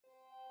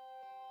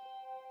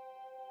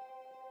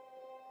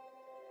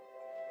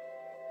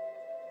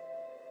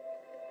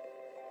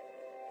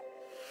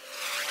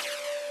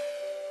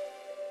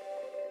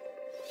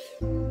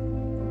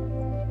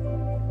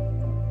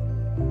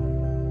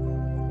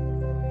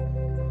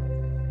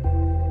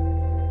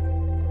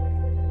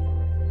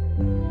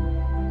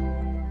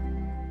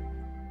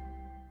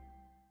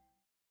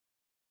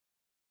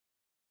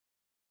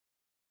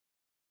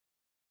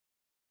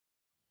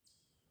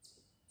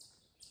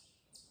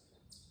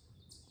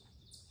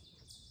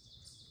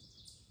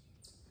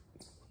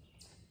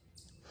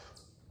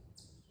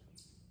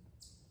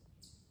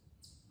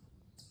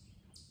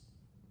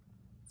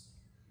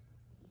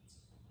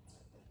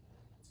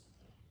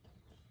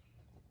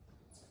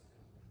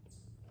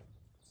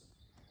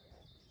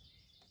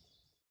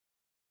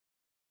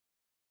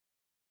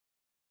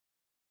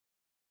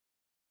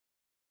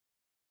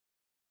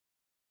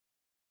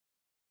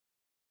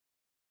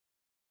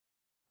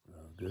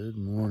Good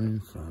morning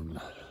from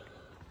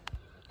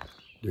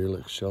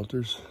Derelict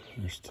Shelters.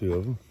 There's two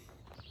of them.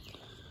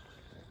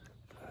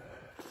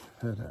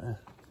 Had a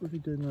pretty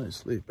good night's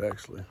sleep,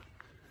 actually.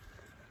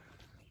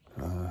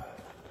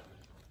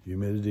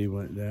 Humidity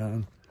went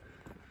down.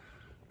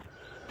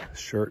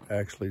 Shirt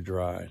actually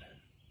dried.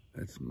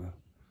 It's my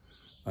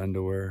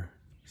underwear,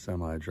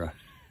 semi-dry.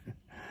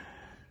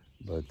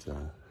 But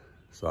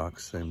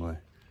socks, same way.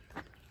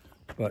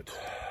 But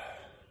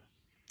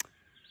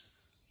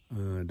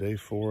day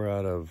 4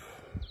 out of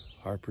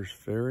Harper's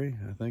Ferry,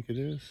 I think it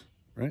is,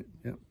 right?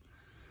 Yep.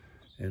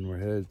 And we're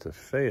headed to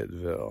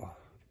Fayetteville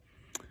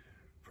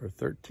for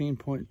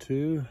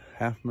 13.2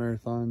 half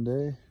marathon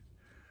day.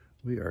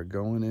 We are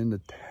going into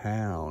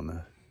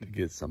town to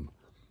get some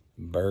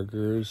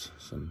burgers,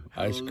 some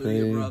ice cream.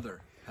 Hallelujah,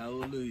 brother.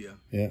 Hallelujah.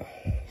 Yeah.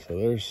 So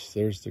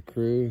there's the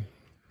crew.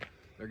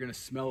 They're gonna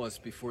smell us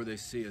before they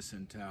see us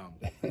in town.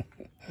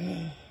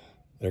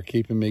 They're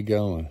keeping me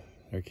going.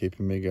 They're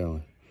keeping me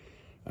going.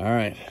 All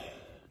right.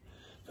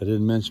 If I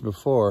didn't mention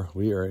before,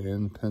 we are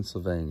in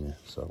Pennsylvania,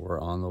 so we're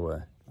on the way.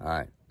 All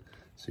right.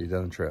 See you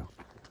down the trail.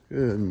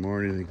 Good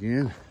morning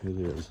again. It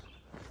is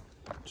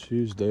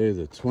Tuesday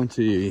the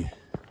 20...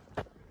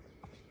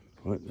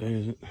 What day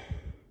is it?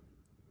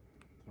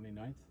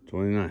 29th?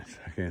 29th.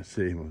 I can't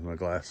see with my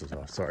glasses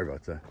off. Sorry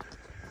about that.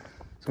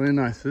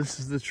 29th. This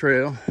is the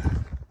trail.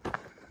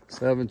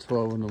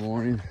 7:12 in the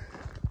morning.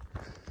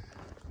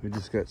 We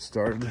just got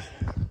started.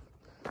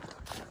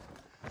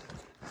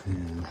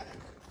 And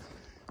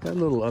got a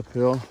little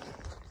uphill.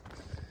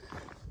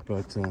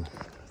 But I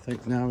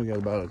think now we got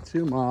about a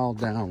 2 mile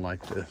down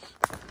like this.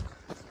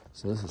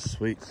 So this is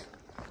sweet.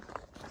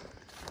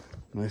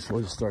 Nice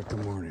way to start the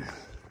morning.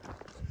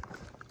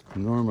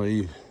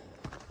 Normally,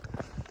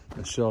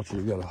 at shelter,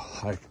 you gotta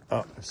hike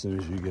up as soon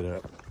as you get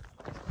up.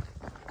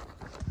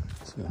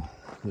 So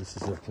this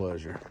is a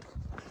pleasure.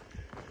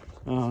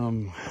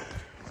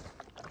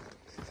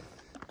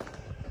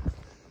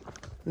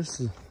 This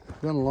has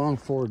been a long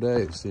 4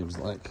 days, seems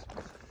like.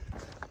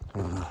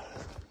 A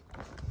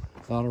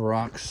lot of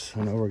rocks.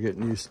 I know we're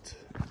getting used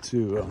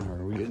to, or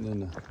we're getting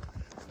into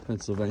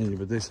Pennsylvania,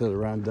 but they said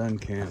around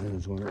Duncannon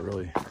is when it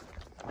really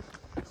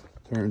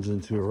turns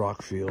into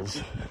rock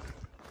fields.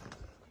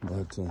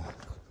 But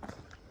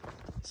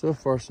so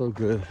far so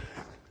good.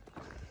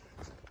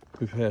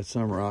 We've had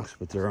some rocks,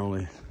 but they're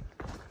only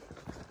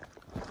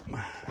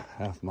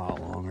half mile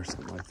long or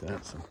something like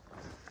that, so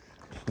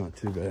it's not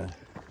too bad.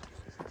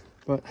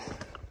 But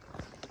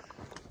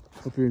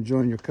hope you're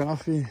enjoying your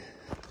coffee,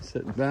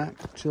 sitting back,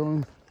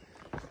 chilling,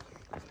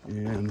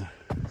 and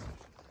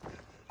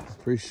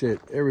appreciate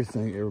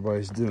everything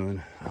everybody's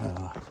doing.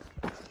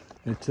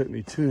 It took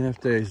me 2.5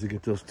 days to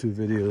get those 2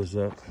 videos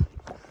up.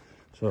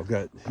 So I've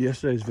got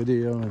yesterday's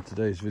video and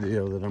today's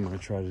video that I'm going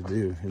to try to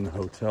do in the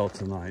hotel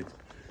tonight.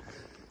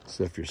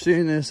 So if you're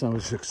seeing this, I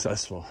was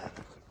successful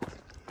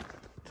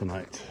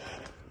tonight.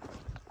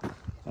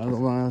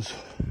 Otherwise,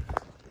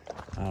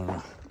 I don't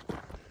know.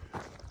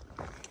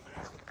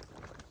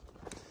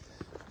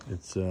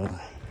 It's a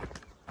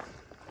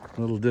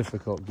little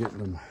difficult getting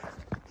them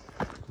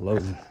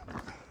loaded.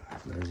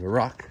 There's a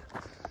rock.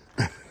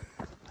 I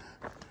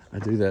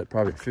do that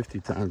probably 50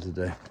 times a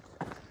day.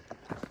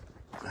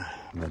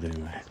 But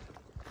anyway,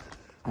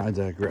 I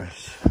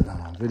digress.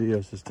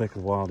 Videos just take a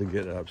while to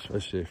get up,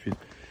 especially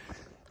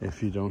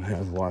if you don't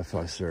have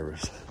Wi-Fi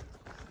service.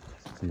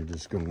 You're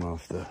just going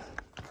off the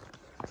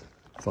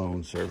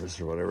phone service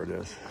or whatever it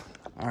is.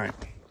 All right,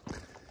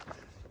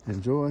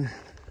 enjoy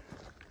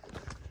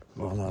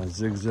while I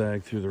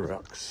zigzag through the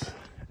rocks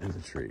and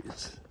the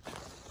trees.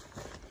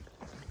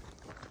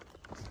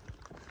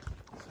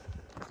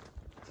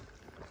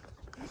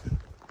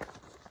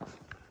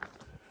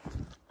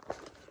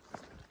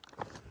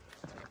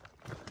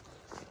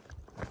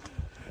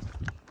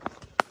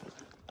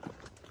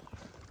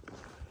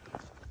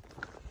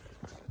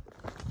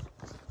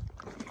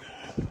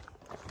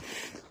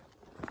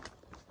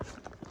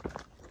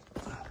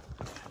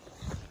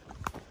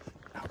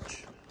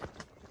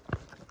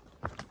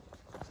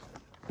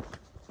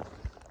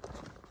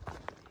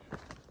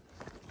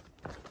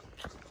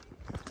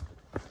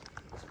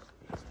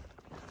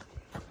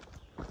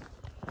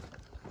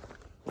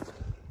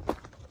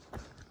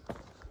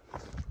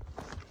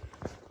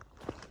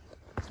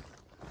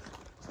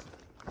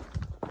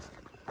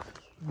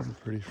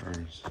 Pretty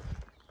ferns.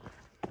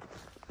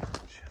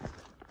 Shoot.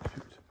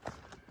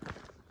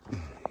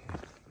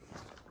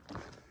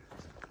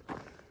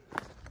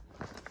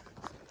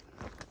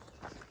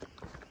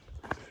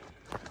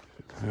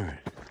 All right.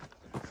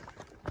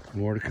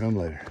 More to come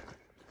later.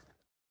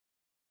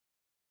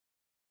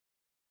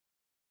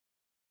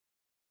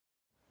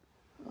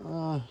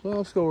 Well,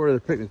 let's go over to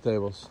the picnic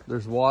tables.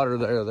 There's water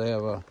there. They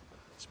have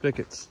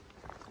spigots.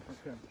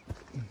 Okay.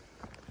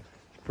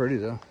 It's pretty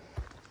though.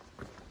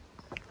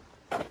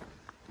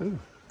 Ooh,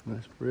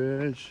 nice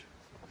bridge.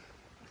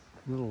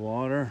 Little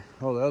water.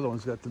 Oh, the other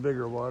one's got the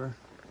bigger water.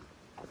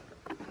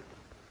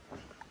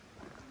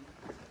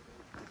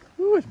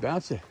 Ooh, it's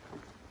bouncy.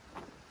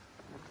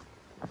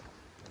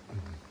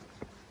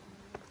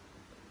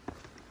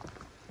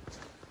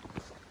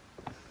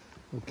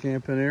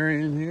 camping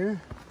area in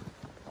here.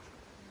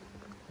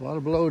 A lot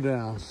of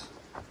blowdowns.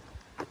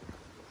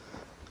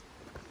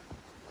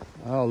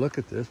 Oh, look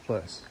at this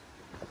place.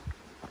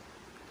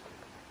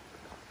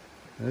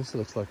 This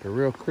looks like a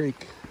real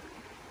creek.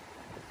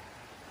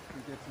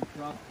 We get some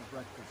trout for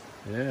breakfast.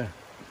 Yeah.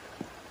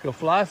 Go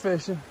fly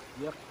fishing.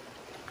 Yep.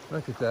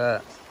 Look at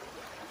that.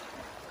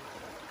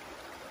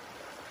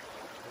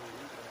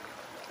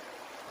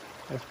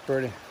 That's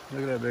pretty.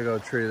 Look at that big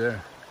old tree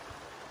there.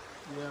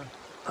 Yeah.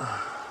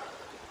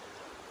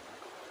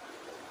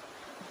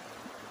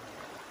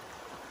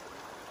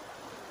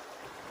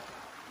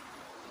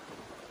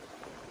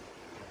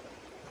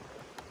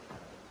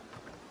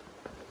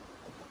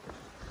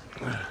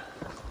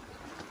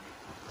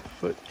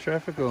 Foot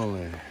traffic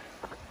only.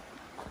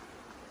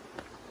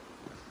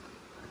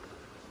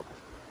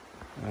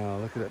 Oh,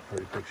 look at that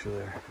pretty picture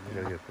there. I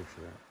gotta get a picture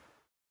of that.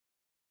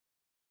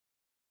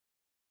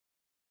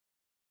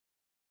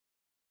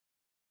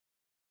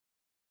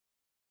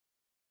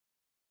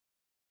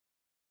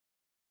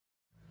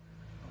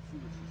 I'll see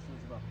what she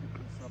says about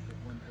picking us up at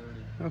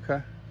 1:30.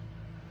 Okay.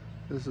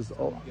 This is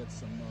old. Get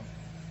some.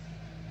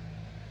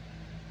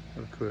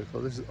 Real quick.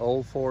 Well, this is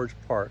Old Forge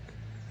Park.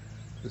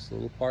 This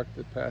little park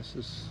that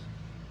passes,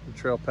 the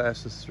trail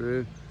passes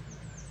through.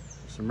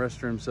 Some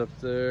restrooms up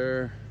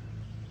there.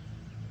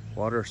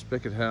 Water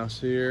spigot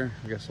house here.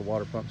 I guess a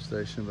water pump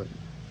station, but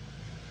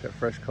got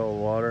fresh cold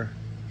water.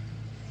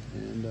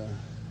 And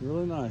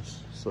really nice.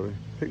 So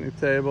picnic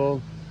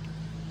table.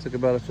 Took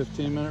about a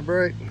 15-minute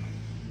break.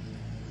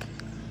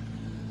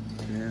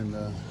 And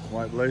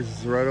White Blazes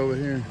is right over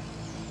here.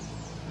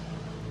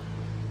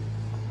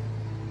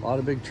 A lot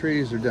of big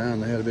trees are down.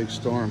 They had a big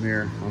storm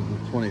here on the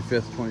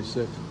 25th,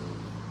 26th.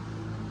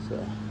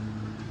 So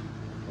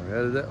we're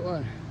headed that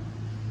way.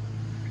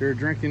 Pure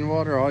drinking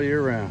water all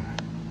year round.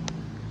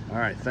 All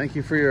right, thank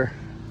you for your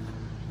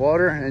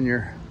water and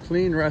your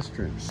clean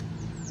restrooms.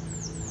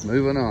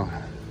 Moving on.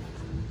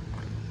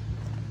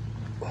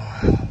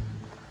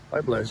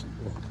 White Blaze.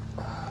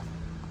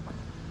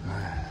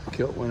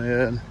 Kilt went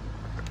ahead.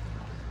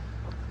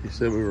 He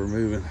said we were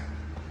moving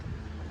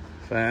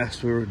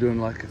fast. We were doing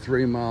like a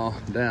 3 mile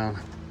down,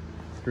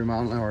 3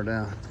 mile an hour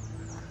down.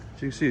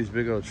 As you can see these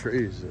big old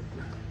trees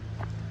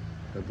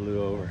that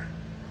blew over.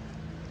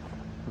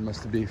 There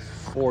must be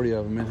 40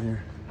 of them in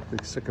here.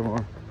 Big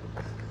sycamore.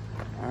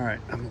 All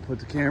right, I'm gonna put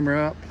the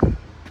camera up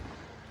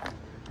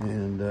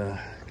and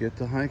get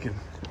to hiking.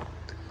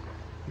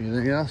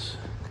 Anything else?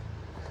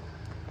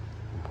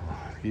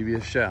 I'll give you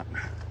a shout.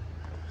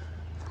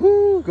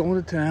 Woo, going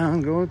to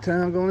town, going to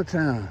town, going to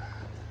town.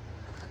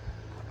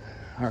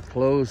 Our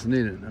clothes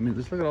need it. I mean,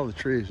 just look at all the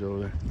trees over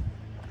there.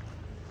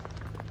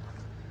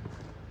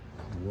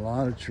 A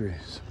lot of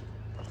trees.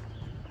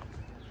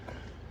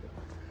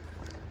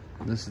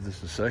 And this is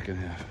just the second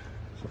half.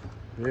 So,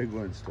 big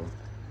windstorm.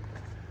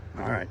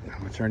 All right, I'm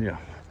gonna turn you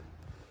off.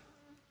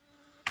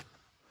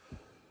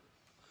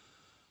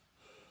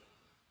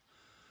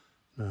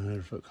 Now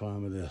 900-foot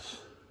climb of this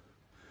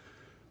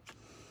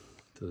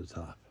to the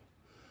top.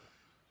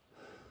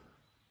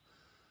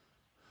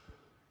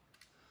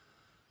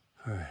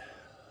 All right.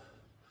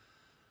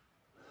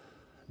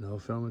 No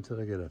film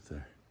until I get up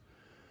there.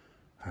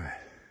 All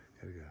right,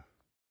 gotta go.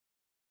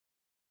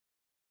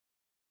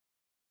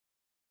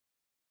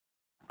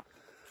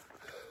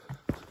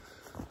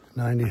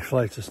 "90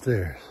 flights of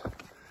stairs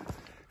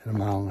in a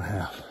mile and a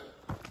half.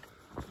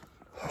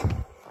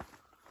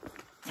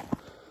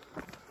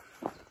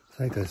 I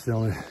think that's the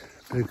only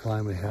big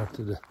climb we have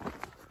to do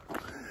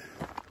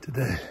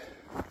today.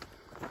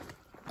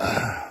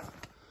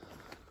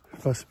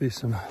 Supposed to be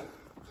some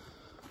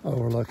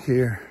overlook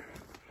here.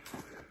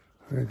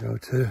 We're gonna go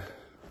to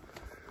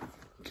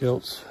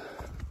Kilt's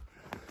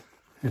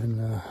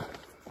and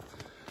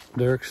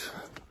Dirk's.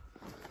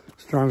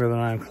 Stronger than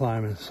I am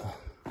climbing, so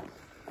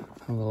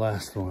I'm the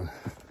last one.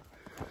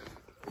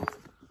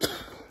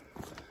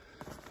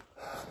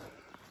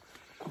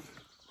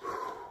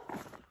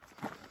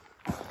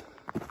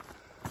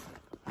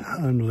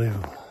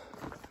 Unbelievable.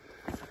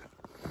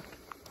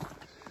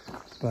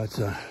 But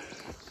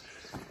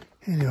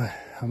anyway,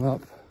 I'm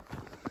up.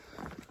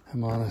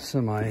 I'm on a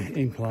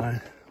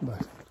semi-incline,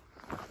 but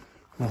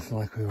nothing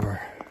like we were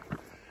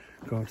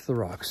going to the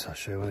rocks. I'll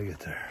show you when I get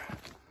there.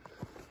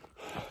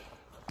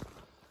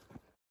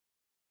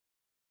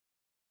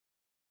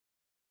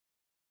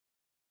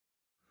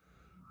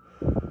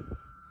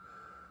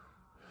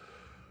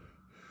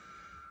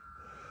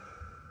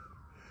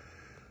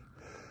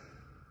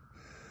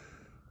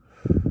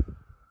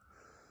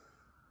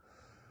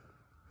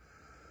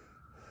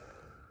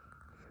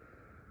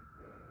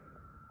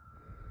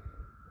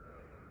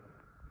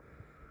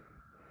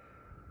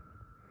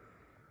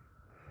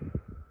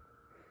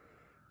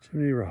 Too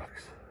many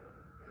rocks.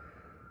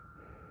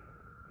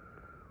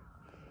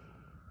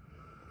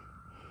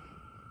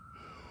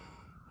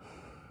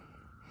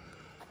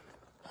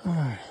 All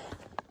right,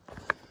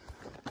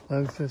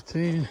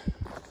 11:15.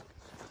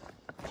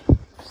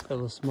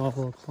 Still a small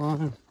little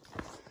climb.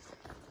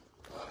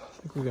 I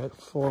think we got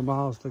 4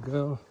 miles to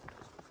go.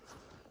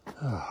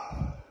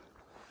 Oh.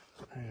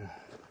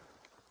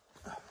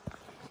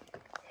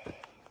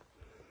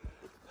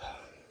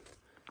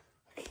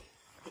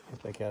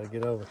 I gotta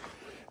get over.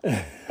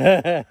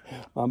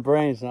 My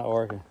brain's not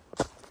working.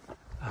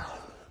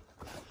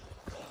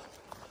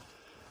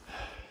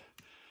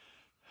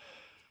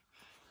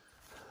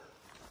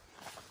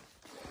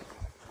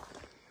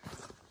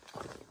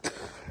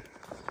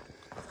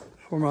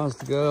 Four miles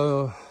to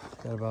go.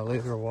 Got about a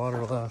liter of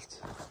water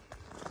left.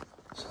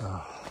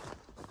 So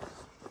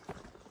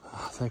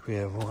I think we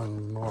have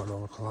one more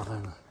little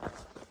climb.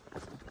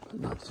 But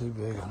not too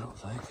big, I don't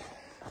think.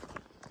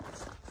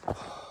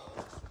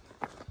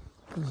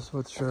 This is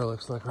what the trail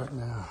looks like right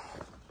now.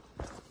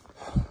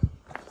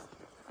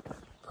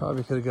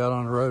 Probably could have got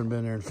on the road and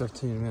been there in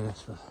 15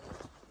 minutes, but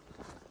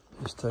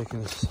it's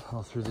taking us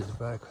all through these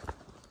back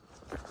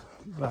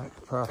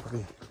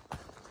property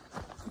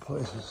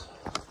places.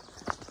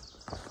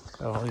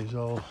 Got all these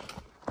old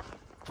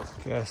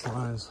gas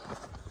lines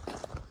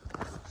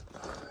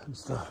and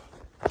stuff.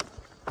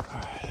 All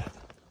right.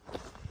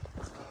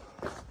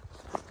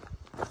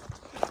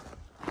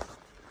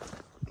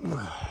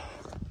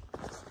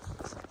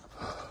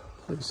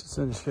 At least it's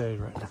in the shade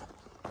right now.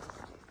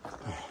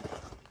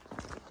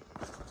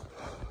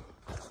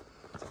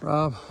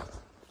 Rob,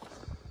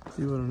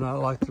 you would have not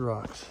liked the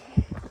rocks.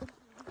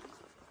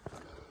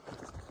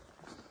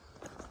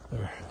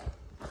 They're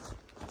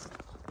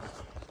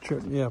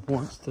tripped me up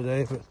once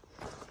today, but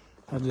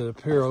I did a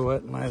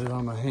pirouette and landed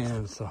on my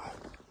hand, so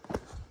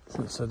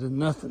since I did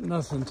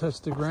nothing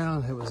touched the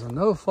ground, it was a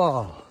no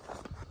fall,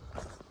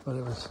 but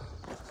it was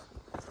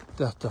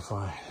death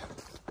defying.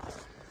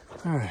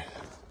 All right.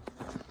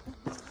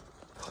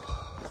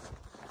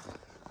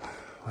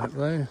 White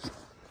blaze,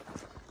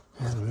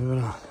 and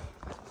moving on.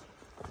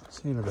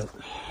 See you in a bit.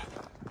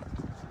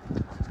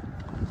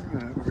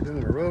 Alright, we're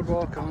doing a road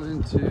walk on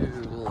into,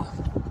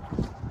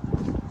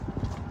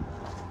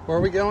 where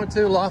are we going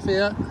to?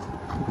 Lafayette?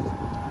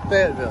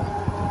 Fayetteville.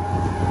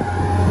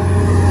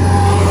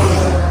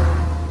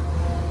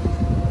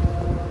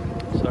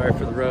 Sorry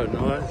for the road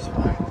noise.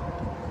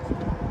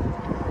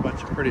 A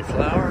bunch of pretty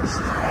flowers.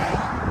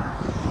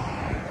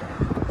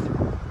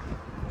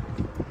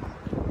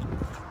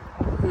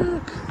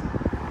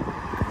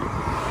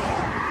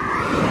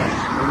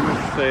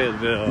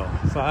 Fayetteville,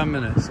 5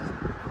 minutes,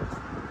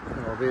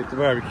 and I'll be at the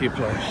barbecue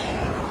place.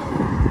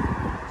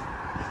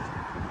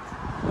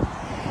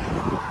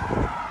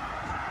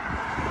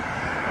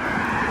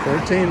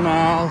 13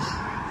 miles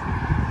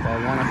by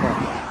 1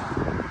 o'clock.